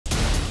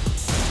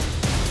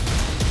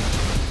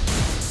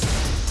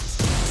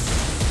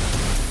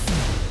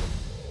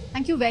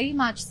Thank you very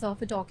much, sir,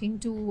 for talking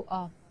to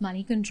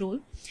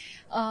Moneycontrol.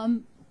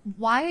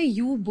 Why are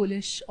you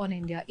bullish on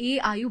India? A,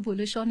 are you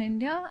bullish on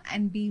India?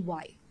 And B,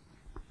 why?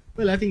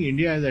 Well, I think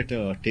India is at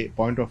a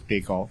point of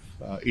takeoff.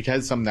 It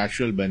has some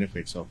natural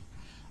benefits of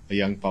a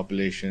young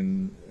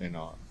population,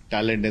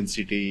 talent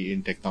density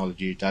in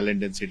technology, talent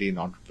density in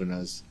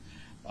entrepreneurs,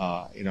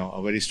 a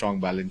very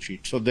strong balance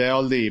sheet. So they're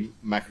all the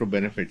macro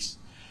benefits.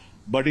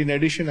 But in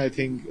addition, I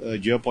think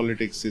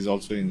geopolitics is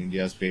also in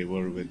India's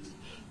favor, with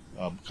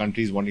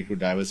countries wanting to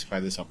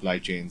diversify the supply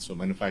chain. So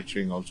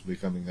manufacturing also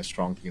becoming a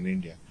strong thing in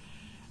India.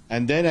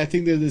 And then I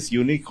think there's this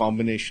unique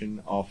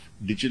combination of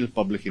digital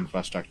public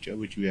infrastructure,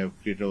 which we have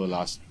created over the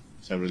last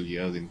several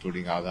years,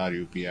 including Aadhaar,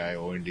 UPI,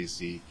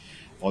 ONDC,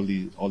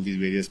 all these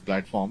various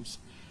platforms.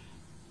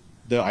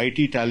 The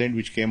IT talent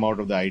which came out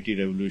of the IT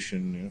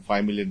revolution,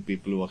 5 million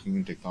people working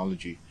in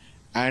technology,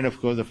 and of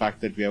course the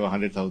fact that we have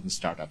 100,000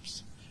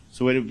 startups.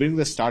 So when you bring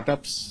the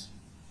startups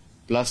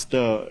plus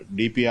the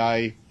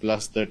DPI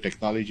plus the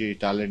technology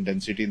talent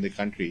density in the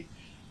country,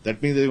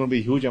 that means there's going to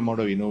be a huge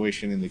amount of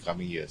innovation in the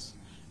coming years.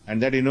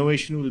 And that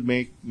innovation will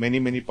make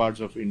many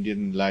parts of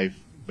Indian life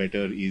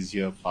better,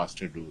 easier,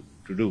 faster to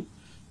do.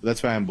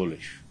 That's why I'm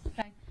bullish.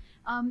 Right.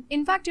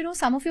 In fact,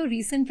 some of your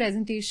recent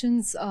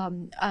presentations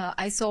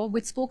I saw,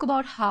 which spoke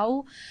about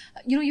how,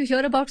 you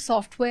hear about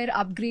software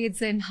upgrades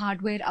and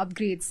hardware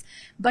upgrades,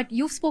 but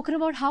you've spoken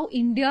about how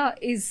India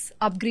is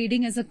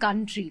upgrading as a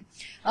country.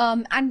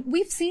 And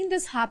we've seen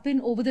this happen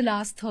over the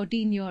last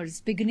 13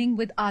 years, beginning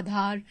with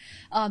Aadhaar.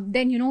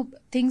 Then,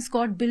 things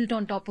got built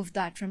on top of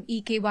that, from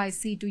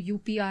eKYC to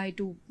UPI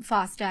to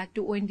FASTag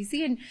to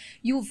ONDC, and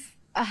you've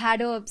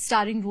had a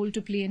starring role to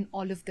play in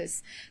all of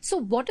this. So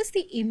what is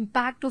the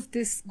impact of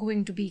this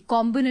going to be?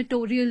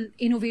 Combinatorial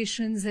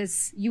innovations,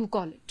 as you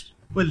call it.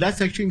 Well, that's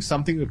actually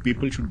something that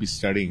people should be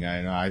studying.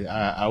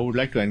 I would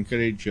like to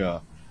encourage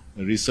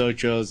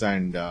researchers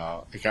and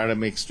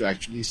academics to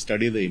actually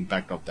study the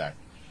impact of that.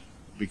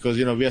 Because,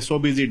 we are so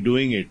busy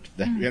doing it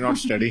that we are not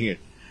studying it.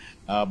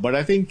 But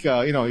I think,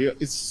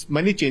 it's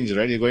many changes,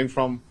 right? You're going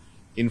from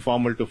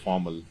informal to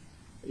formal.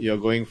 You're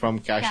going from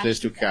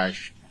cashless to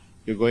cash.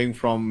 You're going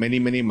from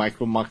many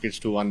micro markets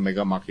to one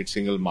mega market,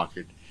 single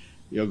market.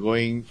 You're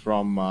going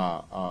from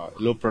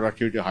low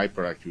productivity to high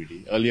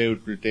productivity. Earlier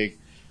it would take,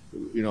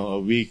 a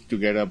week to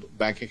get a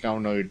bank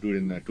account. Now you do it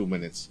in 2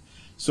 minutes.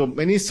 So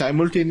many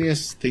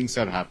simultaneous things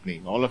are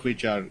happening, all of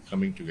which are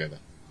coming together.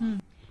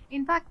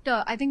 In fact,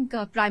 I think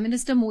Prime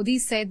Minister Modi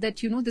said that,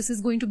 this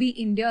is going to be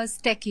India's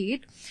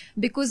techade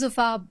because of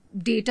our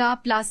data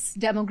plus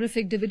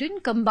demographic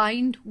dividend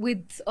combined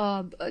with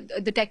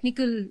the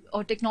technical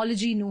or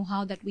technology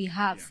know-how that we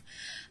have.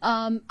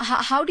 Yeah.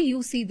 How do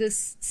you see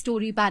this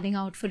story panning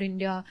out for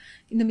India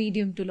in the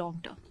medium to long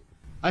term?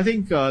 I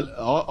think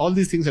all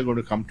these things are going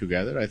to come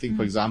together. I think,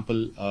 for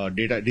example,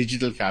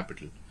 digital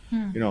capital.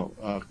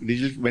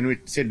 When we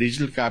say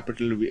digital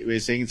capital,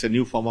 we're saying it's a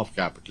new form of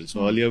capital.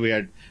 So earlier we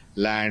had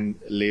land,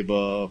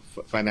 labor,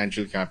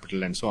 financial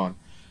capital, and so on.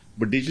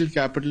 But digital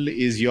capital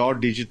is your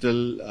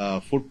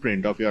digital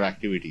footprint of your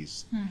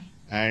activities.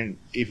 And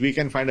if we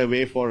can find a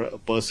way for a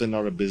person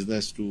or a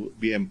business to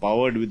be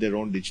empowered with their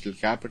own digital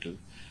capital,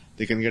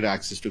 they can get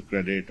access to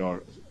credit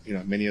or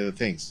many other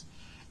things.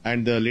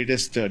 And the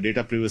latest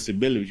data privacy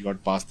bill, which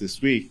got passed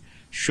this week,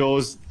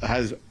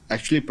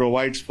 actually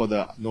provides for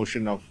the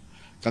notion of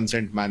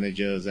consent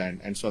managers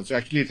and so on. So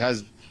actually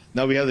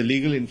now we have the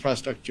legal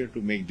infrastructure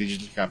to make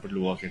digital capital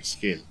work at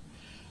scale.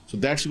 So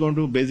that's going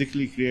to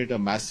basically create a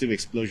massive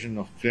explosion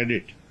of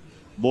credit,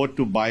 both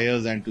to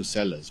buyers and to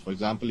sellers. For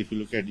example, if you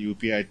look at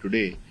UPI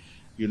today,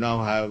 you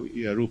now have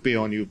Rupee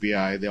on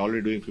UPI. They're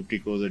already doing 50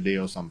 crores a day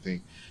or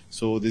something.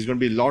 So there's going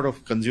to be a lot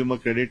of consumer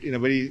credit in a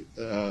very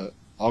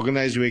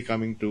organized way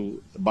coming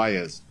to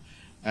buyers.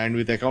 And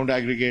with account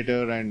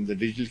aggregator and the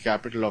digital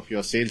capital of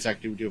your sales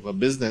activity of a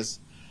business,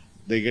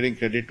 they're getting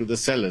credit to the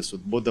sellers. So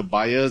both the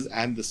buyers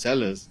and the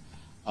sellers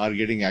are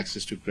getting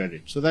access to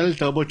credit. So that will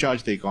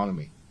turbocharge the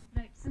economy.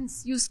 Right.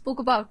 Since you spoke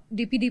about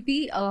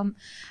DPDP,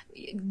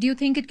 do you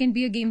think it can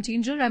be a game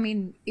changer? I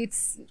mean,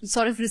 it's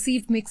sort of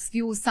received mixed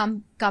views.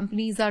 Some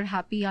companies are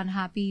happy,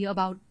 unhappy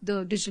about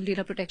the Digital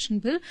Data Protection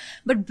Bill.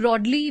 But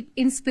broadly,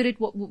 in spirit,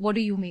 what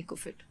do you make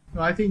of it?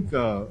 No, I think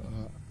Mr.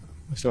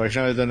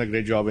 Vaishnav has done a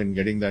great job in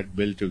getting that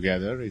bill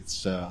together.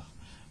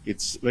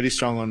 It's very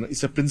strong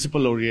it's a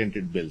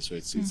principle-oriented bill, so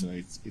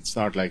it's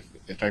not like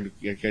trying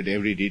to get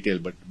every detail,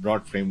 but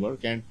broad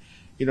framework. And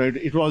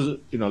it was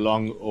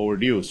long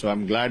overdue. So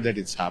I'm glad that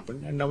it's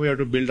happened, and now we have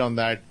to build on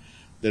that.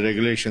 The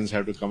regulations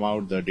have to come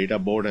out, the data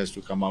board has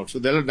to come out. So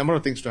there are a number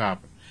of things to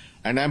happen,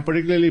 and I'm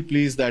particularly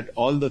pleased that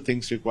all the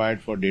things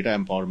required for data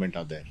empowerment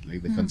are there,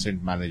 like the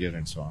consent manager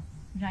and so on.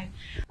 Right.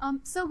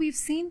 So we've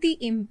seen the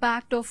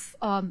impact of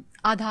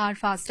Aadhaar,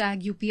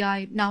 FASTag,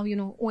 UPI. Now,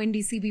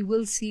 ONDC we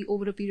will see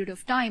over a period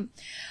of time.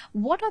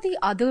 What are the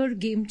other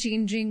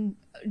game-changing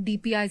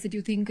DPIs that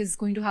you think is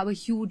going to have a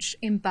huge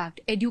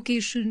impact?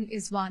 Education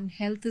is one,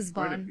 health is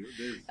one.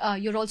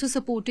 You're also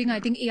supporting, I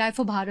think, AI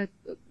for Bharat,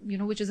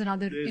 which is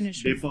another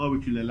initiative. DEPA,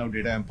 which will allow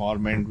data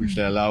empowerment, which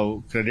will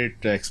allow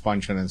credit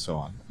expansion and so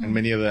on, and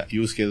many other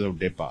use cases of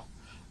DEPA.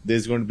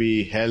 There's going to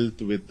be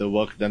health with the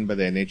work done by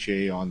the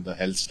NHA on the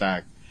health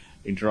stack,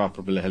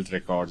 interoperable health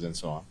records, and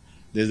so on.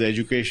 There's the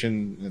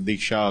education,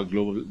 Diksha,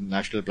 global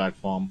national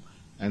platform,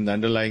 and the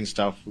underlying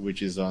stuff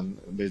which is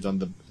based on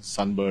the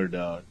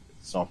Sunbird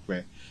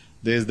software.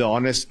 There's the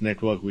Honest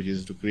Network, which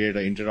is to create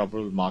an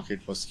interoperable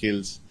market for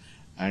skills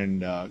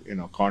and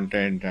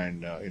content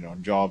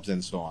and jobs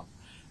and so on.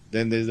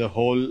 Then there's the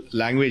whole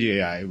language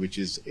AI, which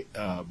is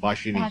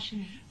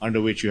Bhashini,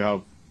 under which you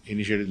have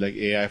initiatives like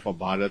AI for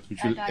Bharat, which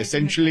will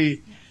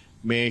essentially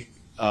make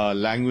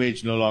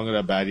language no longer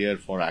a barrier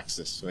for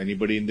access. So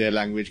anybody in their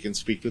language can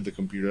speak to the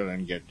computer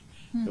and get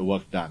the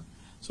work done.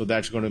 So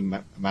that's going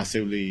to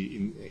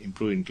massively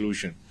improve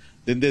inclusion.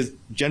 Then there's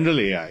general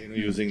AI,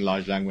 using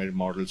large language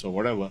models or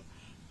whatever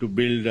to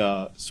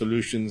build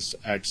solutions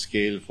at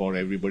scale for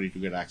everybody to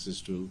get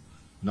access to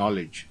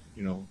knowledge.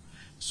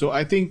 So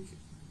I think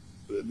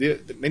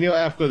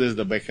of course, there's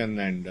the Beacon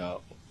and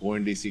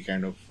ONDC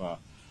kind of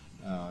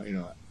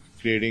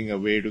creating a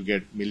way to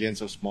get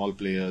millions of small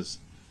players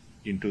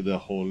into the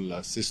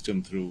whole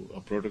system through a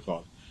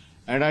protocol.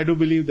 And I do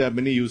believe there are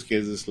many use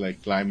cases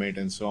like climate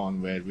and so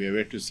on where we are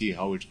yet to see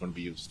how it's going to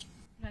be used.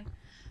 Right.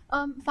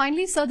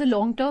 Finally, sir, the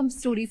long-term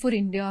story for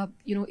India,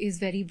 is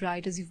very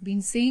bright, as you've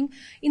been saying.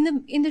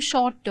 In the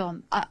short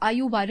term, are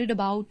you worried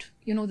about,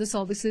 the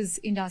services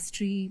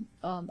industry,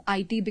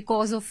 IT,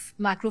 because of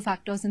macro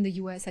factors in the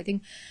US? I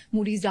think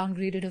Moody's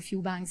downgraded a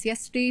few banks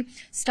yesterday.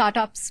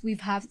 Startups,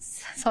 we've had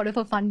sort of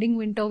a funding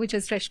winter, which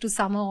has stretched to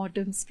summer,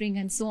 autumn, spring,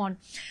 and so on.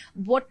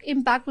 What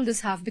impact will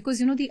this have? Because,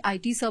 the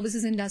IT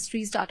services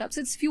industry, startups,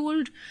 it's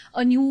fueled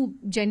a new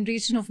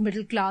generation of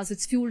middle class.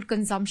 It's fueled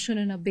consumption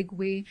in a big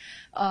way.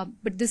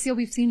 But this year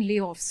we've seen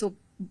layoffs. So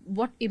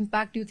what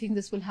impact do you think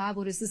this will have,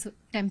 or is this a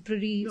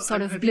temporary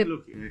sort of blip?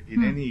 Look,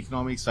 in any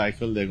economic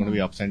cycle, there are going to be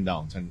ups and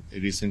downs. And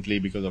recently,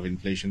 because of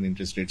inflation,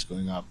 interest rates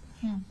going up,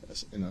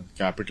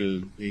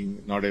 capital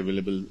being not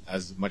available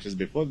as much as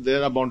before,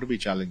 there are bound to be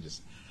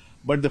challenges.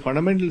 But the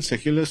fundamental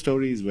secular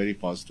story is very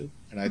positive.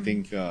 And I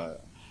think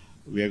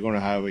we are going to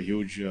have a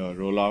huge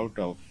rollout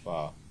of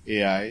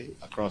AI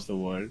across the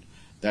world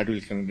that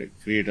will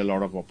create a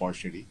lot of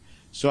opportunity.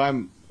 So I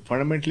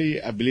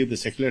believe the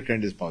secular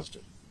trend is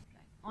positive.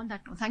 On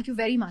that note, thank you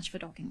very much for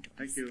talking to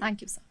us. Thank you.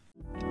 Thank you,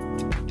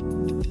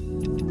 sir.